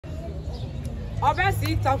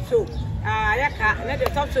Obesi top show. Yaka, and the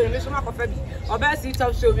top show, Miss Macofabi. Obesi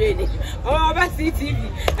top show, really. Obesi TV.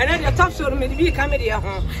 And then the top show, maybe comedy at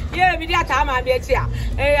home. Yeah, we did time I be a chair.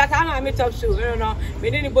 At time I meet top show, you know,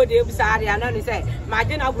 with anybody else, and only say, my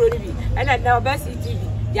dinner will be. And then the Obesi TV.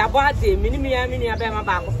 Ya boate minimia bema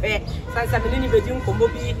ba ko fe sansa minini bedin ko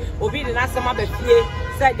mobi obi de na sama ba fie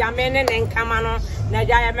se jamene ne nkama no na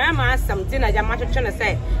ya mema asam ti na jama twetwe ne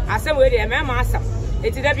se asem we de mema asam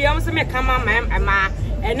eti da bia so me kama ma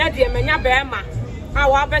ena de menya bema a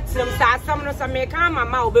wa betrem sa asam no sa me kama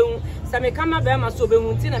ma obehu sa me kama bema so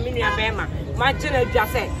obehu ti na minua bema ma je na dwa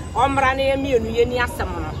se omra na ye mienu ye ni asam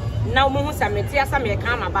no na mo hu sa me ti asam me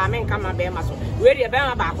kama ba me kama bema so we de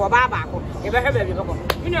bema ba ko ye be hebe bi bako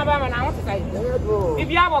minua bema na ho sai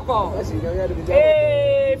bibia bako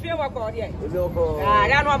fie bako de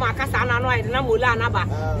ya no ma kasa na no ai na mola na ba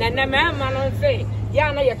na ne me ma no se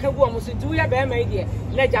ya na ye kagu amusu du ya bema ide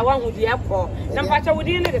na ja wa hu de ko na mpacha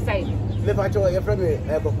wudi ne de sai me mpacha ye friend me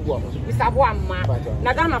e bako bu amusu bisabo amma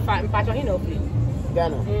na Ghana fa mpacha hi na ofri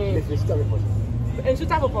Ghana me fi stop report en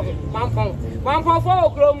suta bako mampon fo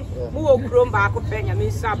okrom mu okrom ba ko penya me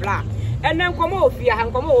sabla enen komo ofia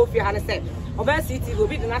ha ne se Obesi TV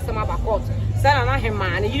obi de na sama ba court sana na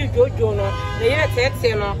hema na yiri jojo no na yire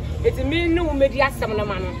tete no eti mi ne wo medi asem no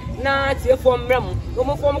ma no na tie fo mram wo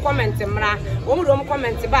mo fo mo comment mra wo mo do mo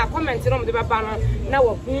comment ba comment no mo de ba no na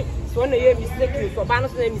wo hu so na ye mistake so ba no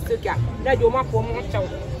so na mistake a na jo ma fo mo chew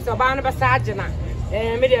so ba no ba sa agena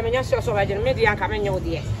me de menya so ba agena me de anka menya wo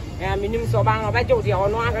de me nim so ba no ba je wo de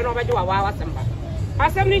ono ahwe no ba je wa asem ba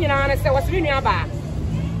asem ni nyina na se wo se nua ba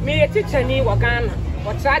me ye teacher ni wo Ghana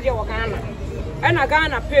wo traje wo Ghana ena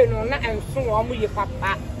Ghana pay no na enso wo mu ye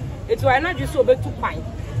papa etu ai na dwese obetu kwan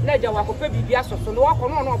na ja wa kopa bibia soso no wo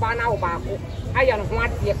no ba na wo ba ko aya no ho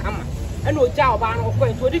ade kama ena oja wo ba na wo ko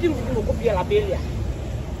etu odidi mu no ko bia labelia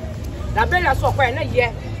so ko na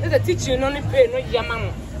ye the teaching no ni pay no ye ma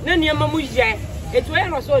mo na niam mu ye etu ai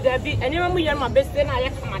no so da bi eniam mu ye ma beste na ye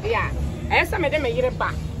kama de a esa me de me yire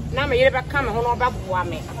ba na me yire ba kama ho no ba boa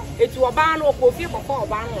me etu oba na ko fie boko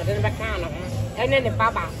oba na de be kan no ene ne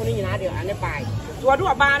baba ko ni nyina de ane bai to wado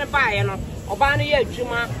oba ne bai no oba ne ye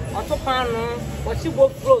adwuma otopa no wo si go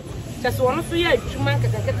fruit se wono so ye adwuma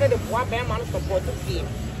nkekeke de boa be ma no support fie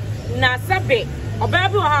na sabe oba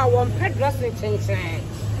bi ha wo mpe dressing chenchen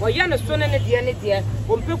wo ye ne so ne de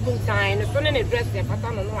wo mpe kuntan ne so ne dress ne pata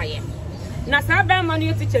no no aye na sabe ma no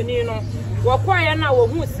ye teacher ni no wo kwa ye na wo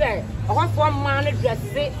hu se ohofo ma ne dress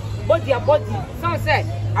body some say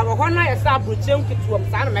our honor is a bruchem to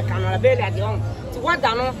am mechanical belly at the home to what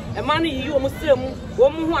dano a man you muslim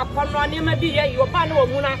woman who upon no name be ye your partner or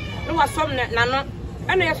muna no was some nano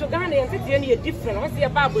and I should Ghana and city any different what's the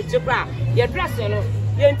about jebra your dress you know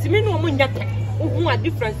your intimino munyaka who are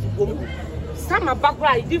different woman some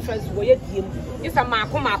background difference where you team is a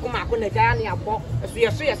marco na jani abo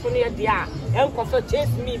so yes near dia and comfort chase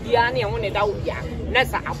me biani and one that ya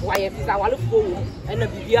nessa aboy is our phone and a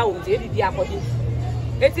bibia will take the body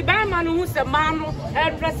it's a bad man who's a man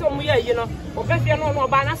hairdresser on me you know or better no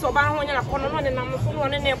banana so ban when you're corner and I'm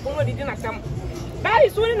phone and then didn't come that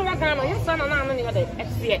is when we're gonna your son and I'm the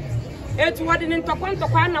experience it's what in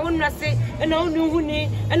Tokwan I wouldn't say and no new honey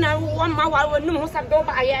and I want my wife no house go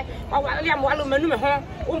by here or William Walluman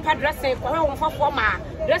home dressing for home for my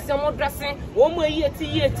dressing more dressing one more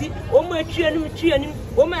yeti one more tree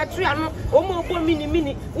one more triano one more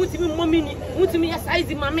mini who's even more mini who's me a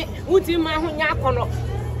size mammy who's in my home yakono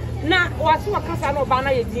now what's what Casano Bana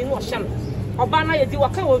Yedin was shan or Bana Yedi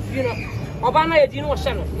Waka of funeral or Bana Yedin was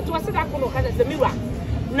shan it was a couple of as a mirror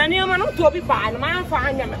Naniama not to be by my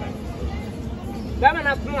fine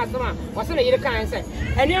Bama sama wase na yire kan se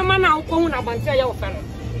eniama na akwo hu na bantia ye ofa no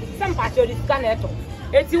some part of this caneto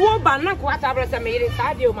eti wo ba na ko atabra se me yire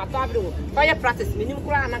saade o matabre wo fire practice minim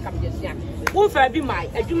kura na kam jesia wo fa bi mai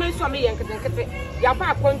adwuma so me ye nketenkete ya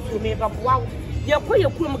ba akwantu me ba boa ye ko ye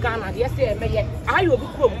kurum Ghana de se me ye ayo bi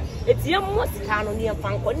kurum eti ye mo sika no ne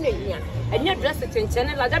fanko ne hia enye dress chenchen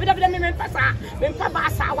la dabi me pasa me pa ba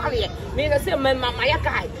sa wale me se me mama ya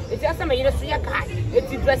kai eti asa me yire so ya kai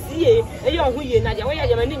eti dress ye e ye ho ye na je wo ya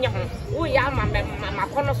je mani nya ho wo ya mama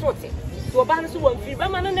kono so te to ba no so won fi ba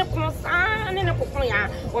ma ne ko sa ne ko ya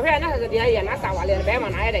wo hwe na se de ya na sa wale be ma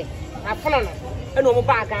na ye de na fono no e no mo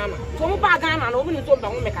ba Ghana to mo ba Ghana no mo ni to ba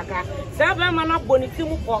mo me kaka sa ba ma na boniti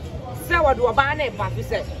mu ko se wo do ba na e ba fi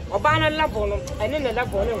se oba na level no ene ne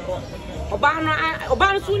level no ko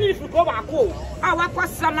oba no so ni fi ko ba ko a wa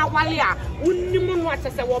kwasa na wale a unnimu no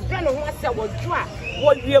atese wo bre no ho ase wo dwo a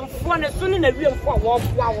wo wiemfo ne so ne na wiemfo wo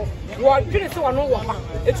boa wo dwene se wo no wo ba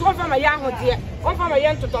etu wo fa ma ya ho de wo fa ma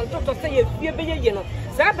ye ntotontoto se ye fie be ye no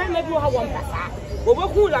sa ba ma bi wo ha wo mpasa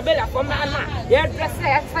Oboku la bella for mama. Ya dress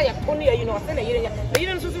ya pony you know say na yire nya.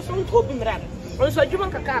 Yire nso so nto obi mra. Onso adwuma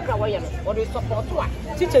kakaka wa ye no. O dey support wa.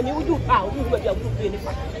 Teacher ni wudu pa, wudu ba dia wudu ni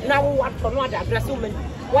fa. Na wo wat for no ada dress woman.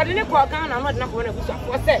 What the ko kan na no de na ko na busa.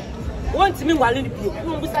 For say want me wale ni bio.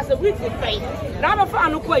 No busa say we dey pay. Na ba fa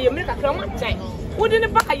anu ko ye me kakra mo tan. Wodi ni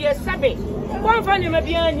ba ye sabe. One family may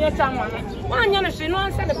be near someone. One young she no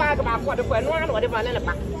answer the bag about what the one or whatever in the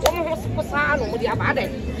back. One horse for San with the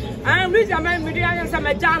abade. And with a man with the iron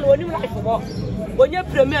summer down when you like for walk. When you're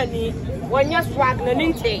premier, when you're swag and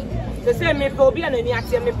intake, the same may be an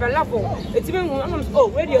Yatia me per level. It's even oh,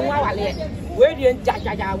 where do you want where do you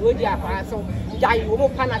jaja, where do you have so Jai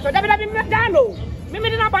woman pana? So that be Medano.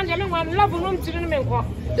 Maybe not Benjamin one love room to the men.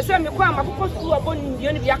 The same you come, I put to a bone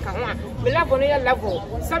Yaka. We love on a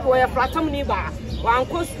level, somewhere Fratomini bar, one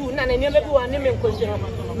coast school, and never go and name question.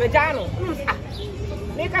 Medano.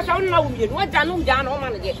 Make us all know you. What Janu Jan or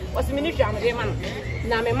manager was a minister of the man.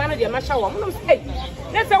 Now, my manager, my shower, say.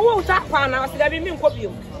 That's a whole tap pan. I was having me copy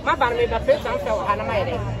you. My family, my first and fell on my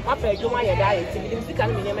day. My pay to my diet, to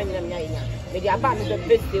become a man. Maybe I found the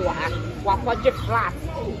best day. What project flat?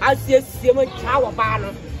 I see a similar tower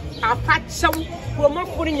banner. I patch some from my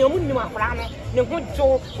putting your money, my brother. No good to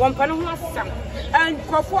one panel son. And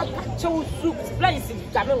for patch soup, places,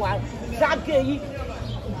 Gabriel, Zaggy.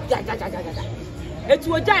 It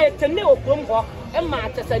was a teneo from walk and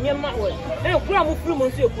matters and your mouth. And a crumb of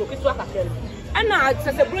fruit you cook it to a friend. And now it's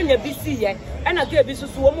a bring a BC and I gave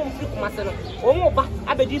this woman fruit master. Or more back,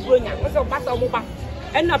 I be doing a battle mobile.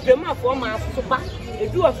 And I prema for my super. A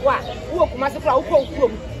do of what? Walk master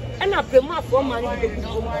from. And I prema for money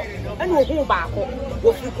and we'll go back.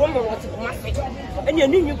 What you come on to master. And you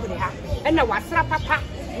knew you could have. And I was papa.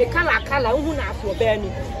 The color who not for Benny.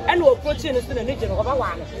 And we'll put in the region of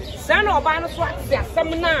one. Son of Banner Swat, some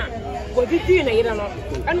now. What did you know?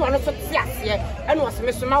 And one of the yes, and was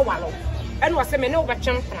Mr. Mawallow. And was a Menova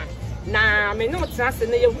champion. Now, may not trust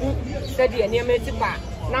in the study and near Metipa.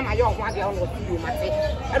 Now, my young one was to do my thing.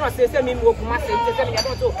 And was saying, me walk my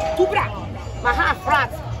say, two black. My half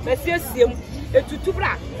flat, Messieurs, two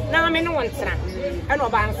black. Now, I may no one son. And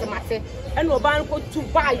Oban for Mate. And Oban go to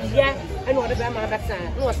buy, yeah, and what about my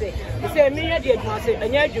son? No, say, the same me, dear,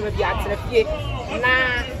 and yet you will be at the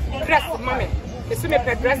now, dress mammy. The swimming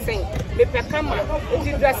per dressing, the per camera,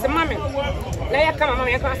 the dress mammy. Lay a come,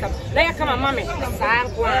 mammy, lay a come, mammy, San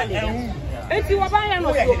Juan. If you are buying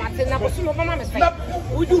no Martin, I was soon over mammy say,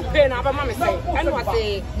 would you pay another mammy say? And what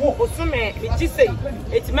say, or some which say,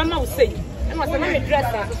 it's mamma will say, and was a mammy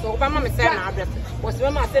dress, so mammy said, was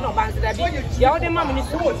mamma said, no, the other mammy is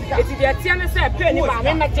so, it's the Tiana said, penny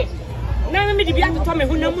by magic. Now, me to be able to tell me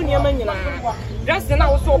who no money among dress and I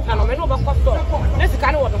was so pan and over cotton. That's the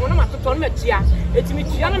kind of one of my totalmetia. It's me,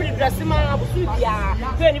 Tiana dressing my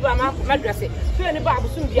Abusuya, penny by my dress, penny by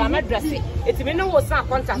Abusuya, my dress. It's me no was not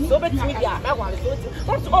contact, so bet me, my one.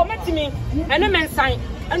 What's all met to me? And a man sign,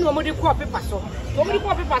 and nobody copy passo. Nobody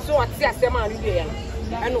copy passo at Siasema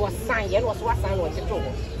and was signed and was what I was to do.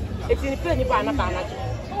 It's in penny by a banner.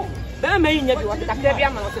 There may never want to have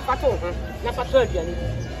a man of the patrol, not a surgeon.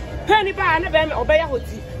 Penny by an obey a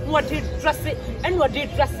hoodie, what did dress it, and what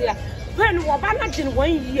did dress it. Penny were banned in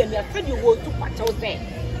 1 year, and I fed you to patch out there.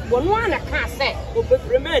 One I can't say, or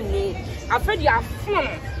remain. I fed you a fun.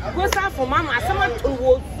 Goes out for mamma, someone to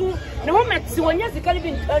walk through. No one met when yes, the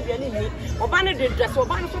Caribbean turned me, or banner did dress, or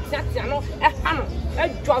banner for Satiano, a hammer, a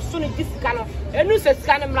draw soon in this canoe, a new set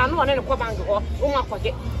cannon, and a command or my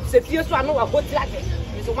pocket. Said you so I know a good like it.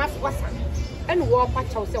 It's a mass was and war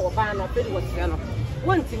patch out or banner, pretty was piano.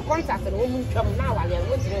 Once in contact and woman come now, I am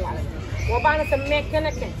waiting a while. Or banner some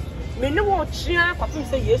mechanic. Me no one cheer, but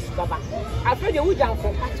say yes, Baba. I feel you down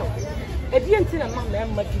for patch out. A dear tin and mamma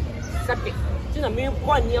and Madi, subject. Tina me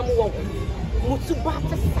 1 year more. Mutuba,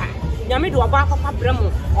 Yamido about Papa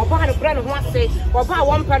Bremo, or buy a brand of one say, or buy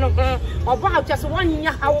 1 pound of her, or buy just 1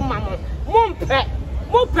 year how mamma.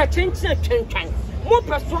 More pretend change. More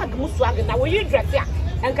persuade Muswag, now will you dress here?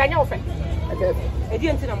 And can you offer? I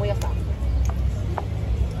didn't know where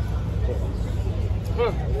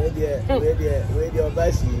radio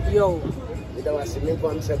basi yo ida waseme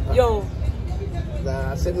concept yo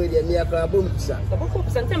na sema ile ni akra bomsa bako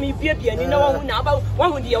santa me bia ni na wahu na aba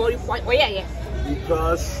wahu de oyeye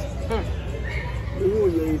because you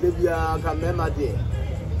ye bia ka mema de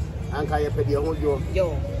anka ye pede ho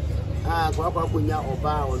yo kwa kunya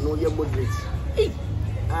oba ono ye moderate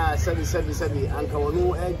sabi anka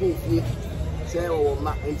wono edwefie se wo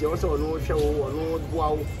ma nje wo se wono hwe wo wono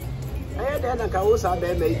boawo then I can also have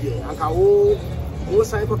a idea. I can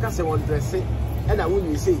also have a dress and I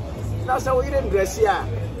wouldn't say. That's how we didn't dress here.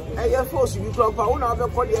 ɛyɛ force bi kura pa wona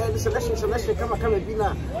ɔbɛkɔ deɛ selection kama bi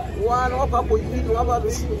na one up up with you aba be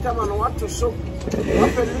see kama no what to so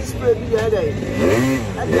what a display bi there dey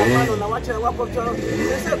and the man na watch what photo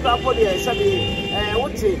say papa there say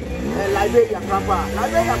what Liberia papa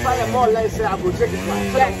more or less I go check it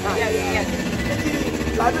yes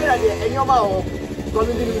Liberia there enyoma o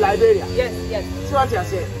community Liberia yes see what you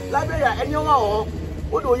say Liberia enyoma o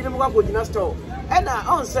what do you know go dinner store and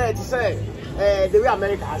on say to say the way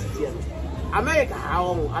America has it here America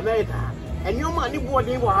and your money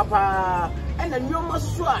boarding wapa and then your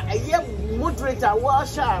muscle a year moderator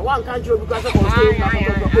was one country because of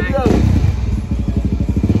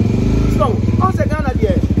so also Ghana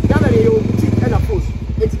you take and a post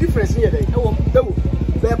it's different here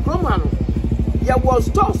the program there was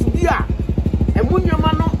stores here and when your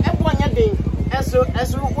man everyone thing and so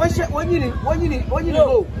when you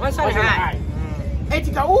go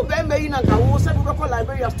etika wo be me na ka wo se go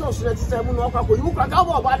Liberia stores na ti se mu no kwa ko you kwa ka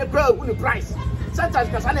wo ba the price sometimes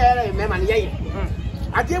ka sa na ere me man ye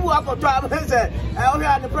ajebu akoto am say o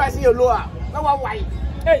here the price here lower na wa wai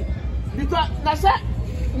because na say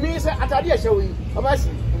me say atade a shewe obasi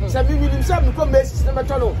say me nim say me ko Macy's na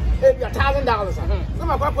meto no e bi $1,000 na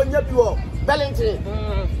ma kwa ko nya bi wo Bellington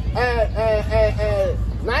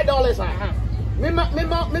 $9 me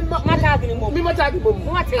tag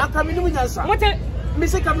mo aka me nim nyansa me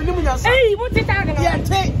say ka me nim nyansa what it tag yeah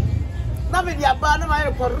take na me dia ba na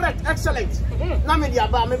my correct excellent na me dia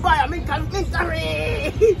ba me buy me can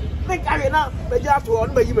carry na be ja to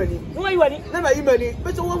on be yimani no yiwani na be yimani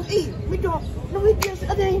be so me do no we just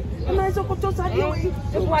again na so ko to sa dia we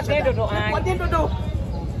what they do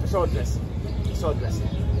so dress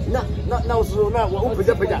na so na wo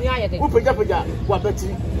peja wa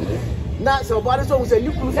beti na so body so say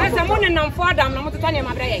ni kunu that's mo nam for dam na mo to ne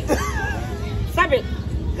ma bra ye sabe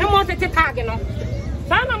na mo te tag no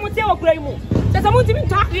sana mo te okura mu se mo ti mi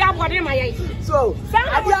tag ya body ma ye so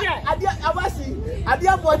sana mo te abasi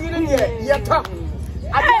adia body ni ye top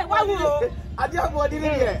adia body ni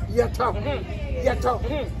ye top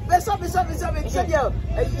besa say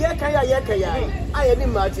ye kan ya aye ni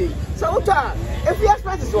maji so uta if you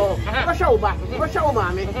expect so go show ba go show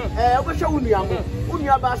mama go show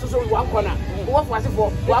unia ba so one corner wo fa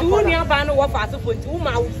asefo one corner unia ba no wo fa asefo nti wo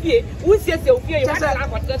ma wo fie wo siesie wo fie yo wa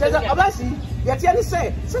abasi ye tie ni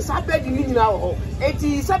say sa bed ni nyina wo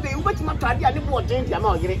enti sabe wo betima tade ane bo den dia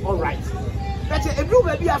ma oyere all right but ebru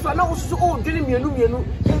ba bia so na wo so o dwene mienu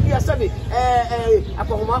bia sabe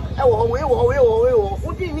akoma wo ho we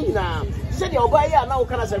wo din ni nyina se dia oba ye na wo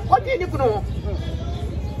kana say wo din ni kuno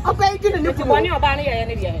oba din ni kuno boni oba na ye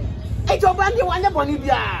ne bia e to oba ndi wan boni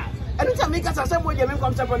bia enu ta make us say mo je me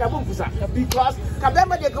kom say na bomfusa because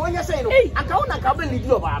kabema de ko nya say no aka wona ka ba lidi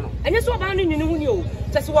oba no enye so oba no nyini hu ni o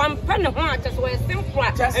tese wan pa ne ho a tese we simple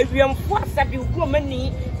awiamfo asabi ukuro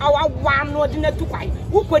mani awawa no de na tukwai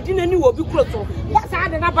ukodi na ni wo bi kuro to wa sa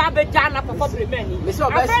de na ba ba ja na papa bremani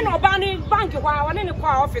afa na oba ni bank ho a woni ne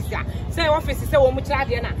kwa office a say office say wo mu kira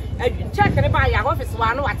de na check ne ba ya office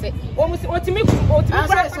wa no wate wo mu otimi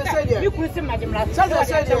kura mi kuru se madimra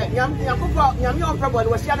say nyam on pebo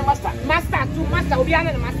no sia ne master obi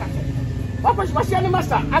ana ne master what was sia ne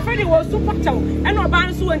master afedi wo super chow e na oba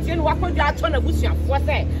nso wontie ne wakwadwa ato na busuafo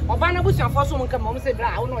se oba na busuafo so mo nka mo se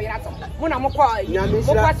bra wo no yera to mo na mo kwa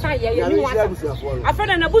san ye ni wa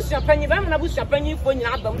afedi na busuapanyi ba na busuapanyi fo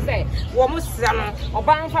nyina abam se wo mo se no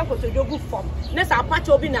oba nfa kotojogu form ne sa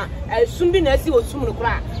apacho bi na sum bi na asi osum no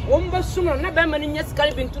kra wo mba sum no na ba ma nya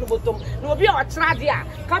sikari bi nturu botom na obi a otra de a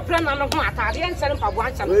kapra na no ho atade en sere mpago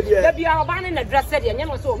ancha no da bia oba ne na dress de nya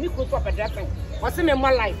no so mi kru to pa dressing what's in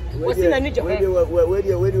my life? What's in a new job? Where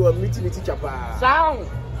you are meeting the teacher, sound.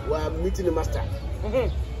 We are meeting the master.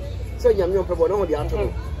 So, young people don't the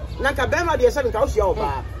answer. Naka Bema, the second house, your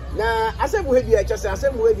bar. Now, I said, we have just I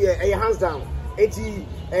said, we have a hands down. 80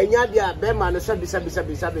 and Yadia Bema and Sabi,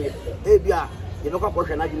 Abia, you know,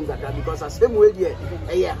 portion I didn't that because I said, we have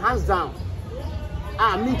a hands down.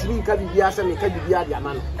 Ah, meet me, Kabia, and Kabia,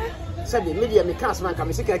 man. Said the media me cast man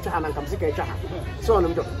come sick and come sick and so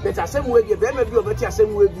on. But I said, we be over the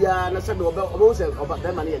same way, and I said, about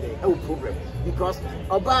them money, no problem. Because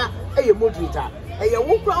Oba, a moderator, a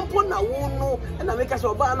walk around Pona, no, and I make us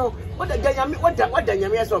Obano, what the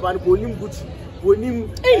Yamias of Anunim Gucci, when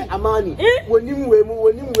him Amani, when him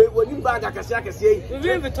bag, I can say,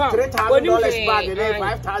 $3,000 bag,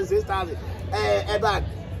 5,000, 6,000, a bag.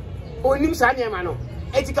 Onim Sanya Mano,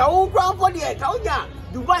 Etika, oh, ground for the Kauja.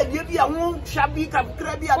 Dubai dey be a won shabi ka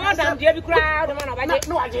krabi a na dey be kra do man obaje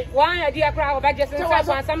no aje wan ya dey kra obaje sen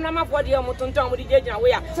so asam na mafo dey mo tonton mo dey gina we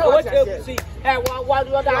ya o te kusi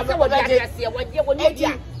wa da se wo dey ase wo dey wo ni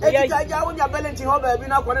dia e ti ja wo nya balance ho ba bi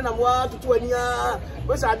na kwone na mo atutu ani a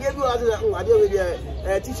we sa dey bi o ade we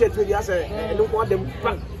dey t-shirt we dey ase no ko dem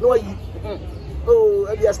pa no yi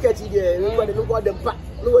oh e bi skirt dey no ko dem pa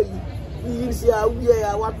no yi yi si a wi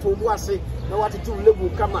ya wa to do ase na wa tutu level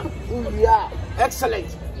kama wi ya excellent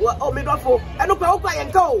oh me dofo enu kwa ukwa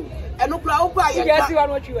yenka o enu kwa ukwa yenka Jesse wa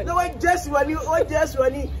no twi no Jesse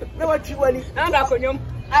wani no wa twi wani na da konyom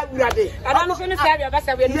awurade ana so ne sabe ba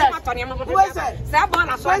sabe ni ma to ne ma ko sa ba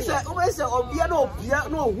na so we say obia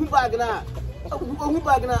no hu bag na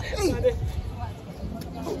eh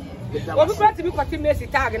obi kwati bi kwati Messi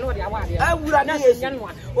tag no de awade awurade yesu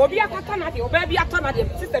obi akata na de oba bi atọ na de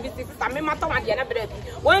sister bi sister me ma to na de na bre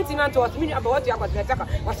one thing and to us me about what you got na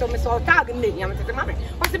was me so tag ne yam tete ma me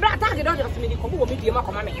was bra tag do de me ko bo me die ma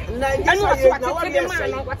ko ma me enu was what tete ma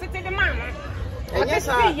no what tete de ma enye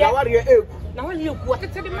sa na ware e na wale ku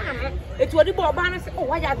atete de ma no etu odi bo oba na se o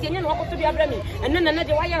wa ya de enye na okoto bi abra mi enne na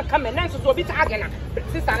de wa ya ka me na so obi tag na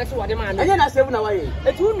sister ne so wo de ma no enye na save na wa ye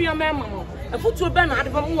etu nua ma ma no afutu be na ade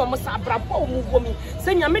ba mu mo sa brabo mu wo mi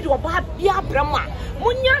se nyame de oba bia bram a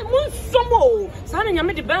munya munsomo sa na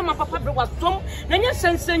nyame de be ma papa bre wasom na nya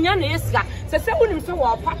sensenya na yesia se wonim se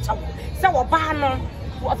wo pacha se wo ba no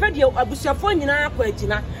wo fa de abusuafo nyina akwa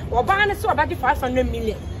agina wo ba ne se oba de 500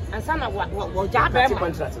 million ansa na wo ja be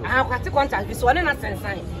ma kwati contract bi so ne na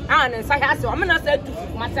sensan ne nsa ha se o me na sa du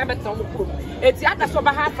kuma se beton mo pro eti ata so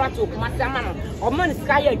ba ha frato kuma se ama no o man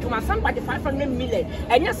sika ya adwuma somebody 500 million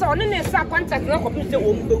enya se one ne sa contract na ko bi se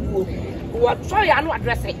o mbewuo wo tro ya no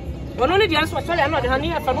address ono ne dia so tro ya no de ha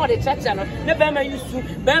ne fa no de church no ne be ma yusu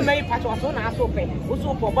be ma yi patch so na aso pe o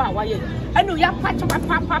so po ba wa ye eno ya patch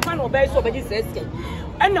papa no be so be di seske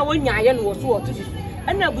ena wo nyaaye no wo so wo tutu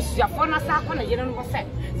ena busuafo na sa akọ na yere no se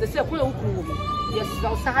se ko e ukuru wo yes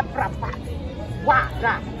so sa prapa wa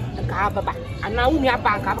ra ka baba ana unu ya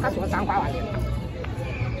banka aka so san kwa wale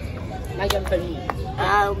na yem fani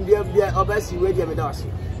bia obasi we dia me dawase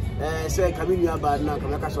say kaminu aba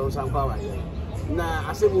na ka so san kwa wale na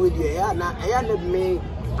asemu we dia ya na me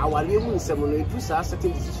awale mu nsem no etu sa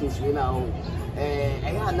certain decisions we na ho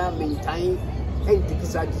ya na maintain and take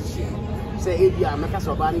sa decision say e bia meka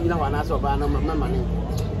so ba ni na wana so ba na mama ni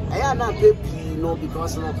na baby no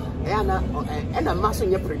because no and a mass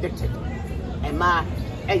on predicted ma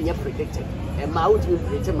predicted ma would be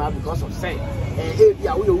predicted ma because of say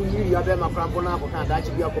bia we you have ma franco na ko kan da chi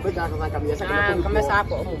bia ko be kan kan me say come sa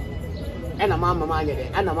ko and a mama man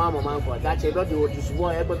and a mama man for that you do this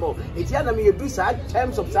boy ebo it ya na me do sad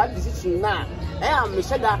terms of that decision na me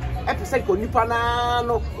say that episode ko nipa na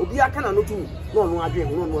no obi aka na no tu no adwen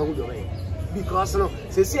no ahu jo be because no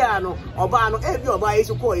se se ano oba no bi oba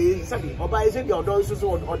yesu ko sabi oba yesu bi odo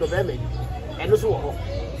so odo be me eno so wo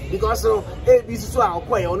because no bi so a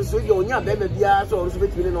ko ono so bi onya be me bia so ono so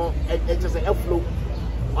betimi no e just a flow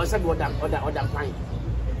on sabi oda fine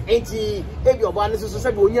enti bi oba no so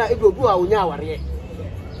sabi onya bi obu a onya aware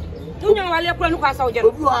tunya wale kura nuka sa ojero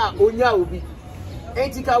obu a onya obi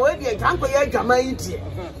enti ka we bi kan ko ye dwama yi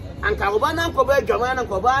anka oba na nko ba dwama na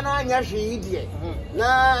nko ba na anya hwe yi die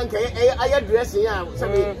na nka aye dressing ya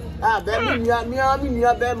sabi be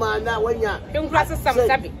minya be ma na wanya nkura sesam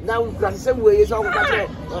sabi na nkura sesam we so ko ka se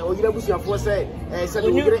oyira busuafo se se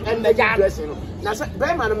oyira en dressing no na se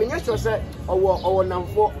be ma no menya sure se owo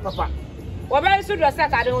namfo papa wo be so dress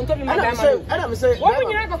aka de onto mi ma be ma no ana me se wo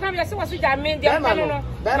munyira ko kan be se wo so ja me dia no no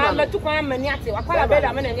ma metu kwa mani ate wakwala be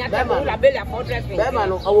da me na ni ate wo la be la for dressing be ma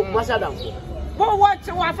no owo masa damfo but what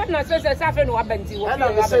after na say after no abenti wo and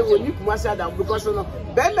I say we need kumasa down because no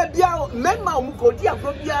bema bia memma um ko dia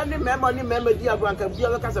go bia ne memma dia go anka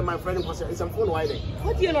bia ka say my friend because it's a phone why there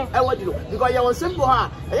what you know what you know because you want simple ha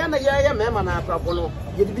e na ye memma na aprafo no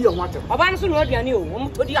ye di bi your water oba no so no aduane o wo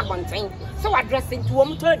to di abonten so wa dressing to wo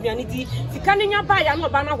to aduane di sika ne nya ba ya no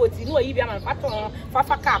oba na hoti no yi bia man fa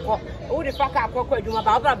ka akọ o de fa ka akọ ko adwuma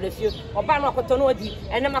ba obra blefie oba no akoto no odi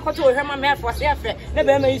ene makoto o hwema me for say efe ne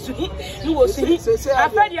be ma yisu ni wo su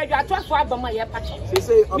afedi adwato afọ abama ye pacho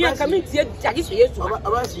mi aka mi tie jagi so yesu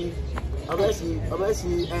obasi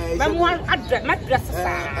memo address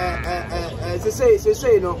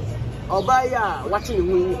say no obaya watching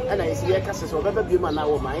hu e na yesi ye kase so obeba bi ma na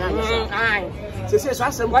wo ma ya anya say so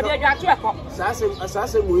asem wo de adwato ekọ so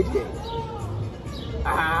asem wo ide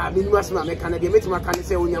minimum asem me kan de metima kan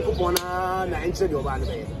say onyankopon na enche de oba ne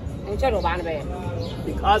be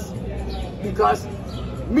because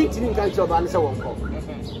meeting kan choba ne say won ko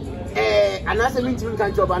anase meeting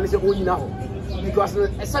kan choba ne say onyina ho because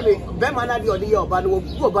sabi be man na de odi ye oba no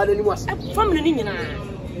gu oba na ni mu ase family ni nyina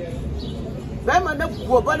be man na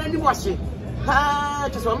gu oba na ni mu ase ha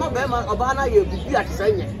to so ma be man oba na ye bibi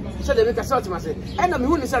akisanya so de be ka sort ma say e na me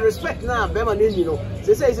hu ni say respect na be man ni no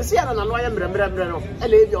say na no aye mremre no e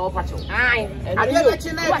na e bi o pacho ai ade be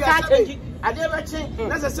chi na e bi ade be chi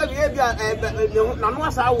na say e bi na no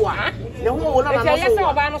asa wo a ne ho wo na no so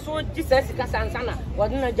oba no so Jesus ka sansa na wo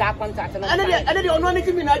na ja contact na ade de ono ni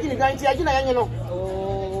kimi na agi ni ganti agi na yenye no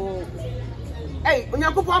hey,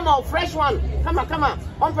 Unyakupo ama fresh one. Come on.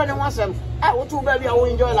 On pene wasem. What to baby I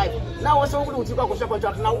enjoy life. Now also we to go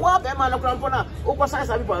contract. Now what be man na o science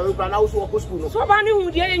people na also go school. So ba ni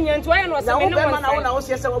hu die yen to no se me no one. Na na o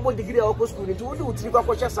se we degree o go school to do to go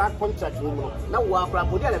contract no. Na wa kra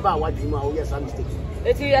body le ba wa dwuma o yes mistake.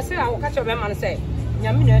 Eti yesi a wo ka che be man say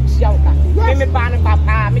nyame na tia wo ka. Me ba ne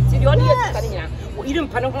papa me ti di oni yesi ka nya. Wo yiri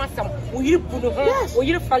mpa ne ho asam, wo yiri bu ne ho, wo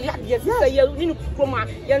yiri fali ade se ye ni no kroma.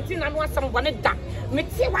 Ye nti na no asam bone da. Me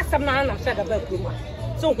ti wasam na na se da ba kroma.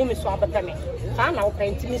 So who me so abata me. Fa na wo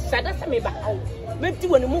penti me se da se me ba awo. Me ti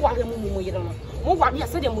woni mu ware mu yiri no. Mu ware ya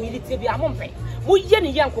se de mu yiri tie bi amompe. Mu ye ne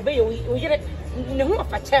yanko be ye wo yiri ne ho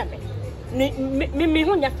fa che me. Me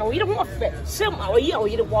ho nya fa wo yiri ho fa. Sem a wo ye wo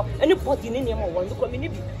yiri wo. Ani body ne ne ma wo nko me ne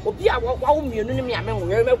bi. Obi a wo wo mienu ne me ame wo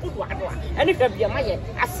me kudu ado a. Ani hwa bia ma ye.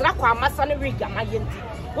 Asra kwa amasa ne wi gama ye nti.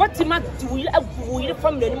 What ma do you agu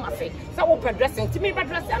from the name of it? So dressing to me, but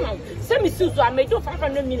dressing now. Send me suits, I made you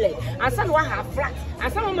 500 million. And some will have flat.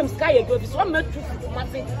 And some of them sky go this one made to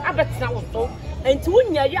nothing. I bet now so. And to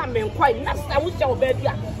win your young men quite last, I wish your baby.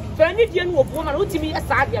 For any young woman who to me a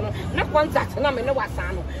sad, not contact, and I'm in a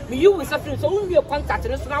wasano. You will suffer so only your contact,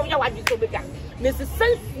 and so now you are so big. Mrs.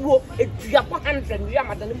 Sense, it's your 100 year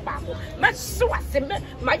Madame Papa. Much so I said,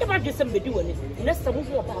 my God, just somebody doing it. Unless some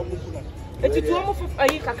more about it. It's a tour for a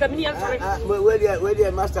Kakami and where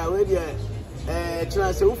dear master, where dear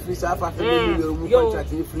transfer office after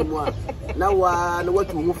contract in free one. Now, what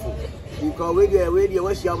to move for? Because where dear,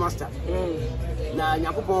 what's your master? Now,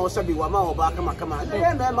 Yakupo Sabi Wama or Bakama,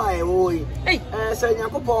 then my boy. Hey, say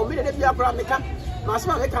Yakupo, me the Pia Pramica.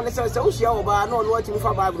 Masma can say so she over not watching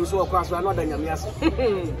for Bible so across another Yamias.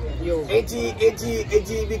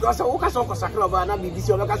 80 because I walk us over Sacrova and be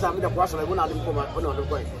busy on the Casa, the person I won't have them come on the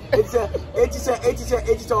point. It's 80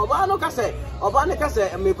 Obano Cassa, Obana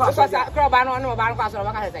Cassa, and me pass Crobano, no Banca.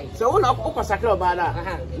 So one of Opa Sacrobana.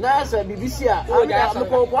 Nasa BBC, I'm the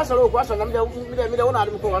Quasso, I'm the one of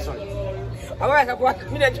the Quasso.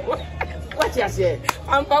 What you say?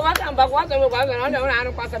 I'm back and back. What I'm going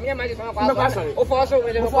to pass me. My son, of course,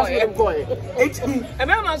 with the boy. 80. A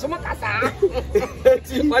man, some cassa.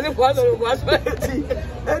 What it was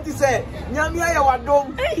 80 said, Yamia, what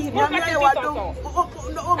don't?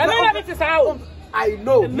 I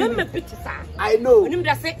know. Remember, I know.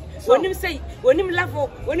 When you say, when you level,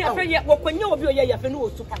 when you afraid, when you be a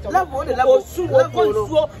yafenu to part of level, soon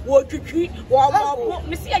what you treat, or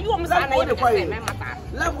Miss, you almost love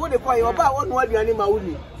what the boy about one the animal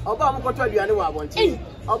only. About what the animal wants.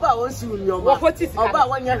 About one soon, your what is about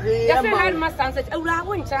 1 year. I heard my son said, oh, I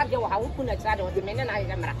won't charge you how could I charge the men and I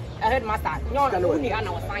heard my son, no, only I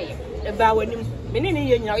was saying about when you many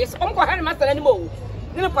years, Uncle had master anymore.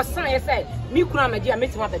 Then for science said, me crime, my dear,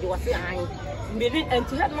 Miss Mother, you were saying. And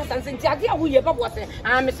to have my son saying, Tia, we have was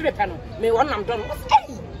I'm a strip panel. May one I'm done.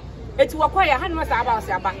 It's what I had my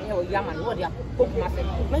about your yaman, what you cook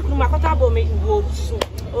myself. Make my cotabo make wood so.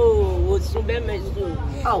 Oh, so be me.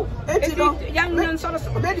 Oh, it's young man sort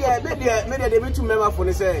of maybe they be to member for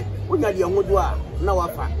the say, Unya the Yamudua, no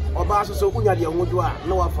affa, or Basso so Unya the Yamudua,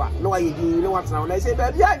 no affa, no I do, no what's now. And I say,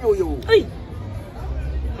 baby, I know you. Hey,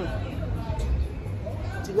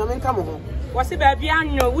 Tingamen come home. Was it baby? I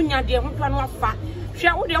know Unya the Yamutua. She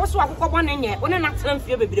would also have a one in yet, when an accident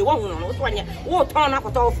fear baby, the woman was 1 year, or torn up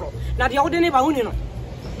at all from. Now the old neighbor,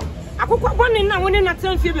 I could one in now when an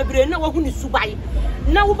accident fear baby, no one is to buy.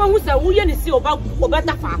 Now we say we only see about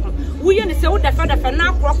better farm. We only say the father for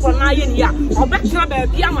now crop for 9 years, or back to a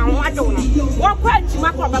piano and what don't know. What quite to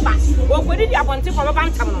my papa, or what did you want to for a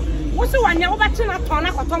bantam? What's the one never back to not turn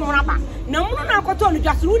up or turn up? No one I could turn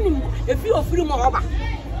just ruining if you are free more over.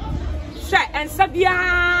 Share and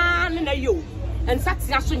Sabian in a you. And such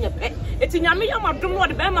as in your pet. It's in your million of don't want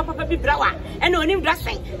the Bama Papa be brower, and on him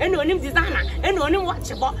dressing, and on him designer, and on him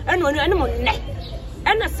watchable, and on animal neck.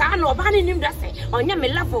 And a son or banning him dressing, on your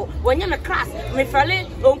level, when you're a class, me falle,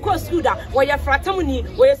 on course scooter, where your fraternity,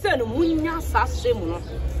 where you send a munya sass shame.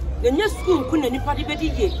 The new school couldn't anybody be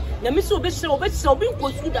ye. The miss will be so being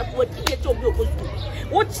pursued up what you get to go.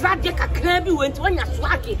 What's that? Get a crabby went when you're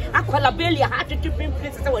swaggy. I call a belly a heart to bring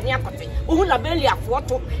places when you're cutting. Oh, la belly a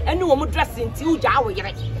photo, and no one dressing till Jawa.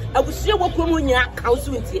 I will see what woman you are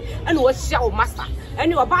council and was show master.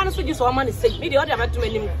 And your balance with this woman is saying, maybe the other to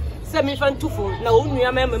any semi-fan two for no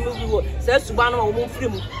new member movie says Subano won't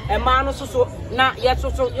film a man so not yet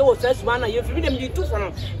so you says one of you freedom you two for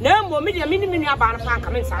no more medium minimum about a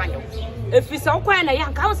coming sign. If it's so quiet, a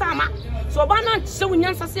young council, so Banana showing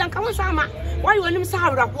young Sassian Kamasama. Why you want him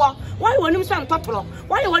sour of war? Why you want him some topolo?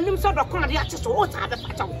 Why you want him sort of corner the access to water the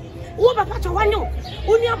patcho? Over patcho one you.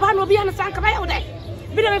 Only a ban will be on the San Cabello day.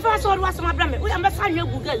 But if I saw was my brother, we are Messiah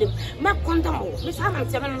Google him. Mac Condamo, Miss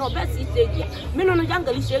Hammond, 7 or best is there. Men on a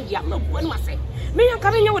younger Lisha, no one must say. Me are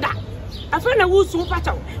coming over that. A friend of Woosu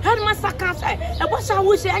Patcho, Headmaster can't say. I was I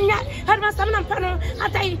wish I had my son and panel. I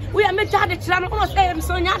tell you, we are made the channel, almost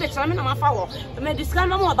so near the channel of my father. I made this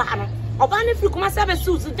kind of more banner. Obani if you come seven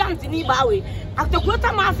suits dance in Ibawi. After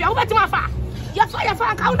Quota Mafia, over to my fire. Your fire,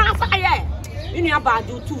 fire. You know about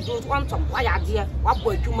you two, those one some why dear, what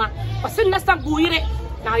boy Juma, or send us some buoy.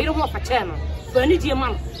 Now you don't want a channel. Furniture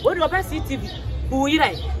man, what do I see TV? Buoy,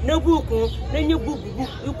 no book, no new book,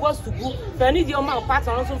 equals to book. Furniture mouth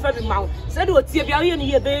pattern also very mouth. Said what Tibian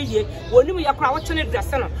here, baby, when you are crouching a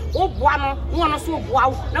dresser. Oh, one or so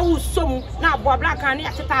wow, now some now black and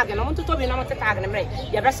at the tag, and I want to tell you not to tag and make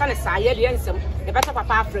your best son is sire, the answer. The better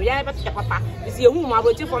papa, for yeah, but the papa is your whom I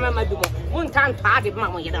will take for my book. One time party,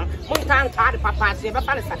 mamma, you know, one time party, papa, never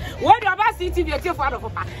fancy. What about city, your father,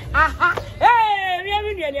 papa? Aha, hey,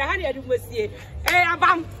 we are honey, I do see. Hey,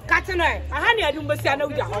 I'm catching her. I honey, I do see. I know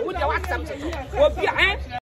you are. What you want something?